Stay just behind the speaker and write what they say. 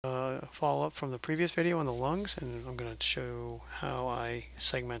follow-up from the previous video on the lungs, and I'm going to show how I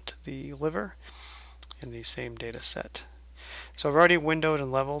segment the liver in the same data set. So I've already windowed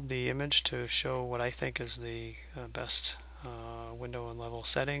and leveled the image to show what I think is the best window and level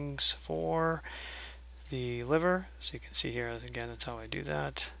settings for the liver. So you can see here, again, that's how I do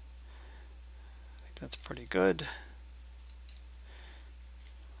that. I think that's pretty good.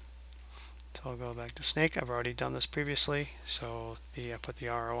 So I'll go back to snake. I've already done this previously. So I put the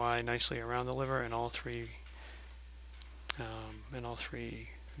ROI nicely around the liver in all three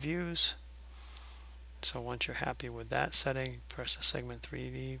views. So once you're happy with that setting, press the segment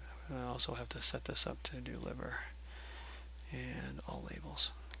 3D. I also have to set this up to do liver and all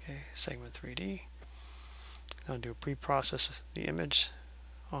labels. Okay, segment 3D. I'll do pre-process the image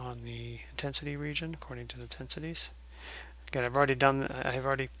on the intensity region according to the intensities. Again, I've already done. I've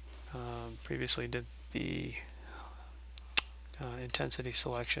already previously did the intensity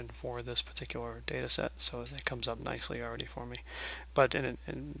selection for this particular data set, so it comes up nicely already for me. But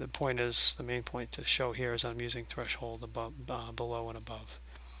the point is, the main point to show here is I'm using threshold above, below and above.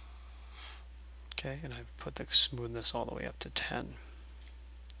 Okay, and I've put the smoothness all the way up to 10.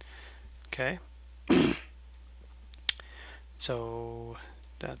 Okay, so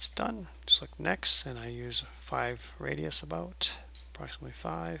that's done. Just look next, and I use 5 radius, approximately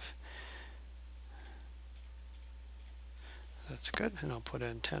 5. That's good, and I'll put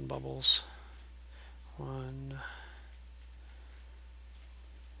in 10 bubbles. 1,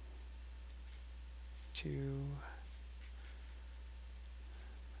 2,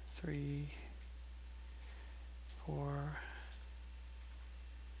 3, 4,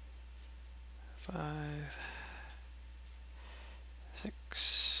 5,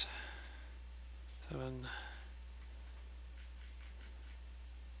 6, 7,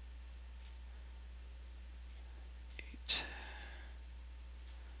 8,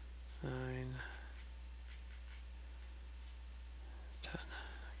 9, 10.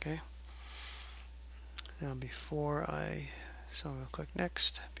 Okay. Now I'm going to click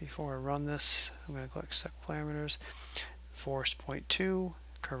next. Before I run this, I'm going to click set parameters. Force 0.2,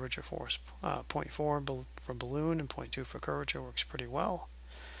 curvature force 0.4 for balloon, and 0.2 for curvature works pretty well.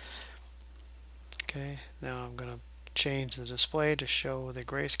 Okay, now I'm going to change the display to show the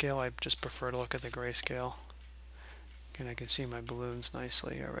grayscale. I just prefer to look at the grayscale. And I can see my balloons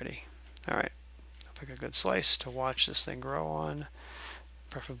nicely already. Alright, I'll pick a good slice to watch this thing grow on,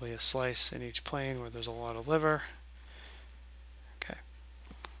 preferably a slice in each plane where there's a lot of liver. Okay,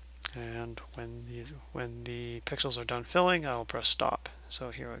 and when the pixels are done filling, I'll press stop. So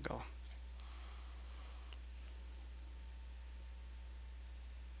here we go.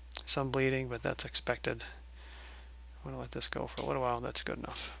 Some bleeding, but that's expected. I'm going to let this go for a little while. That's good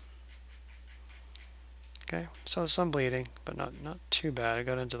enough. Okay, so some bleeding, but not too bad. I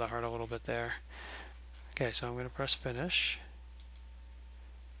got into the heart a little bit there. Okay, so I'm going to press finish.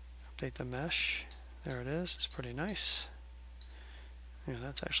 Update the mesh. There it is. It's pretty nice. Yeah,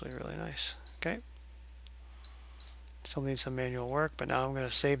 that's actually really nice. Okay. Still needs some manual work, but now I'm going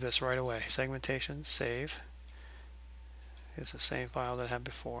to save this right away. Segmentation, save. It's the same file that I had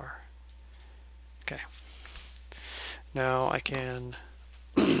before. Okay. Now I can...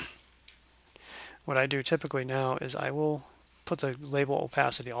 What I do typically now is I will put the label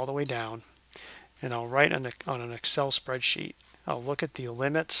opacity all the way down, and I'll write on an Excel spreadsheet. I'll look at the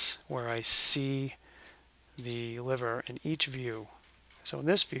limits where I see the liver in each view. So in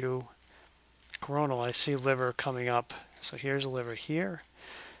this view, coronal, I see liver coming up. So here's a liver here.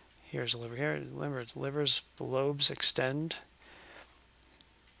 Here's a liver here. Liver's the lobes extend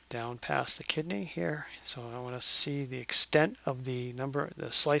down past the kidney here. So I want to see the extent of the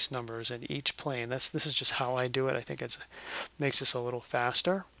slice numbers in each plane. This is just how I do it. I think it makes this a little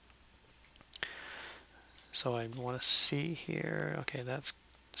faster. So I want to see here. Okay, that's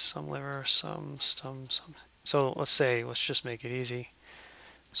some liver, some. So let's just make it easy.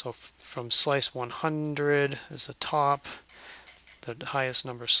 So from slice 100 is the top, the highest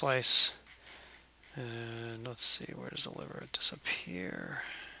number slice. And let's see, where does the liver disappear?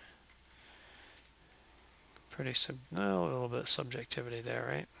 A little bit of subjectivity there,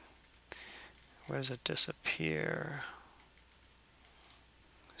 right? Where does it disappear?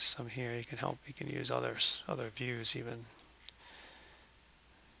 Some here. You can use other views even.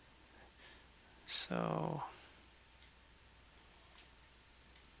 So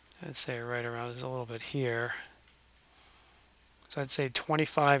I'd say right around, there's a little bit here. So I'd say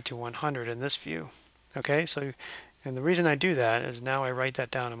 25 to 100 in this view. Okay, so, and the reason I do that is now I write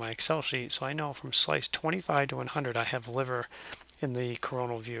that down in my Excel sheet, so I know from slice 25 to 100 I have liver in the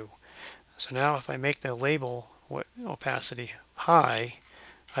coronal view. So now if I make the label opacity high,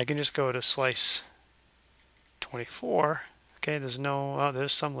 I can just go to slice 24. Okay, there's no, oh,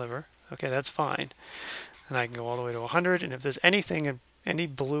 there's some liver. Okay, that's fine. And I can go all the way to 100, and if there's anything, any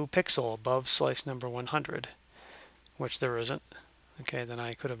blue pixel above slice number 100, which there isn't, okay, then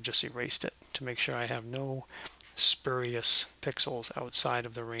I could have just erased it to make sure I have no spurious pixels outside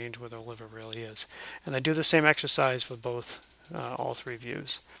of the range where the liver really is. And I do the same exercise for both, all three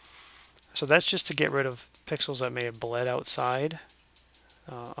views. So that's just to get rid of pixels that may have bled outside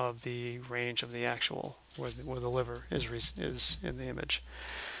of the range of the actual, where the liver is in the image.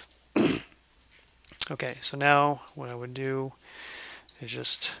 Okay, so now what I would do is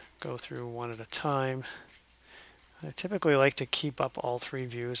just go through one at a time. I typically like to keep up all three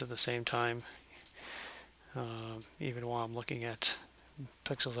views at the same time, even while I'm looking at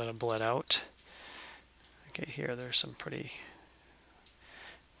pixels that have bled out. Okay, here there's some pretty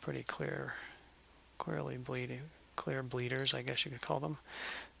clearly bleeding, clear bleeders, I guess you could call them.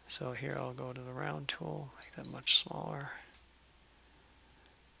 So here I'll go to the round tool, make that much smaller.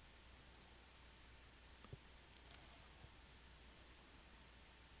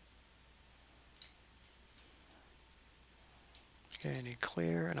 Okay, I need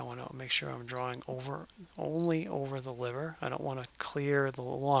clear, and I want to make sure I'm drawing only over the liver. I don't want to clear the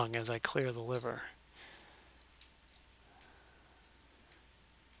lung as I clear the liver.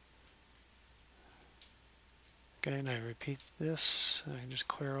 Okay, and I repeat this. I can just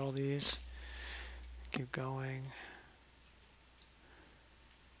clear all these. Keep going.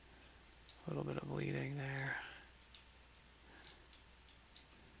 A little bit of bleeding there.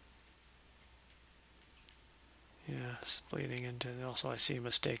 Yeah, it's bleeding into. Also, I see a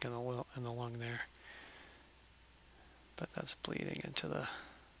mistake in the lung there, but that's bleeding into the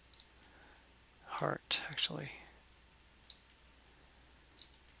heart actually.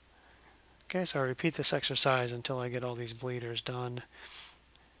 Okay, so I repeat this exercise until I get all these bleeders done,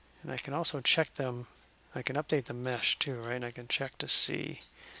 and I can also check them. I can update the mesh too, right? And I can check to see.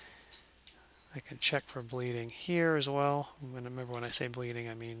 I can check for bleeding here as well. Remember, when I say bleeding,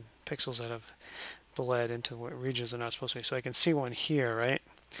 I mean pixels that have bled into what regions they're not supposed to be. So I can see one here, right?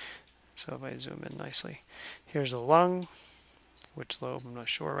 So if I zoom in nicely, here's the lung. Which lobe, I'm not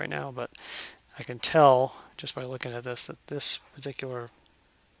sure right now, but I can tell just by looking at this that this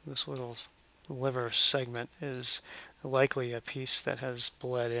little liver segment is likely a piece that has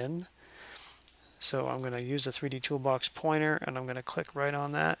bled in. So I'm going to use the 3D Toolbox pointer, and I'm going to click right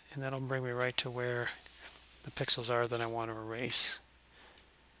on that, and that'll bring me right to where the pixels are that I want to erase.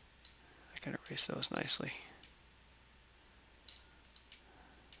 I can erase those nicely.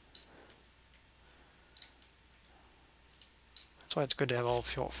 That's why it's good to have all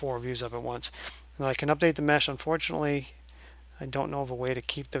four views up at once. Now I can update the mesh. Unfortunately, I don't know of a way to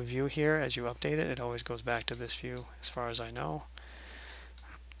keep the view here as you update it. It always goes back to this view as far as I know.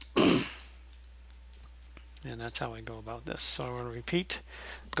 And that's how I go about this. So I want to repeat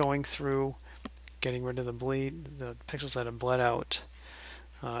going through, getting rid of the pixels that have bled out.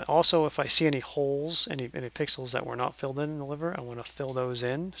 Also, if I see any holes, any pixels that were not filled in the liver, I want to fill those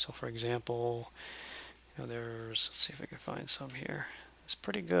in. So for example, there's, let's see if I can find some here. It's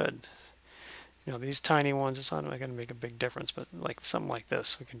pretty good. These tiny ones, it's not going to make a big difference, but like something like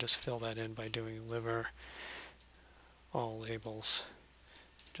this, we can just fill that in by doing liver, all labels.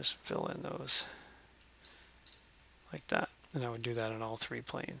 Just fill in those like that. And I would do that on all three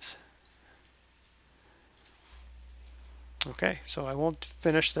planes. Okay, so I won't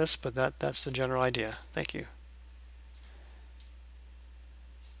finish this, but that's the general idea. Thank you.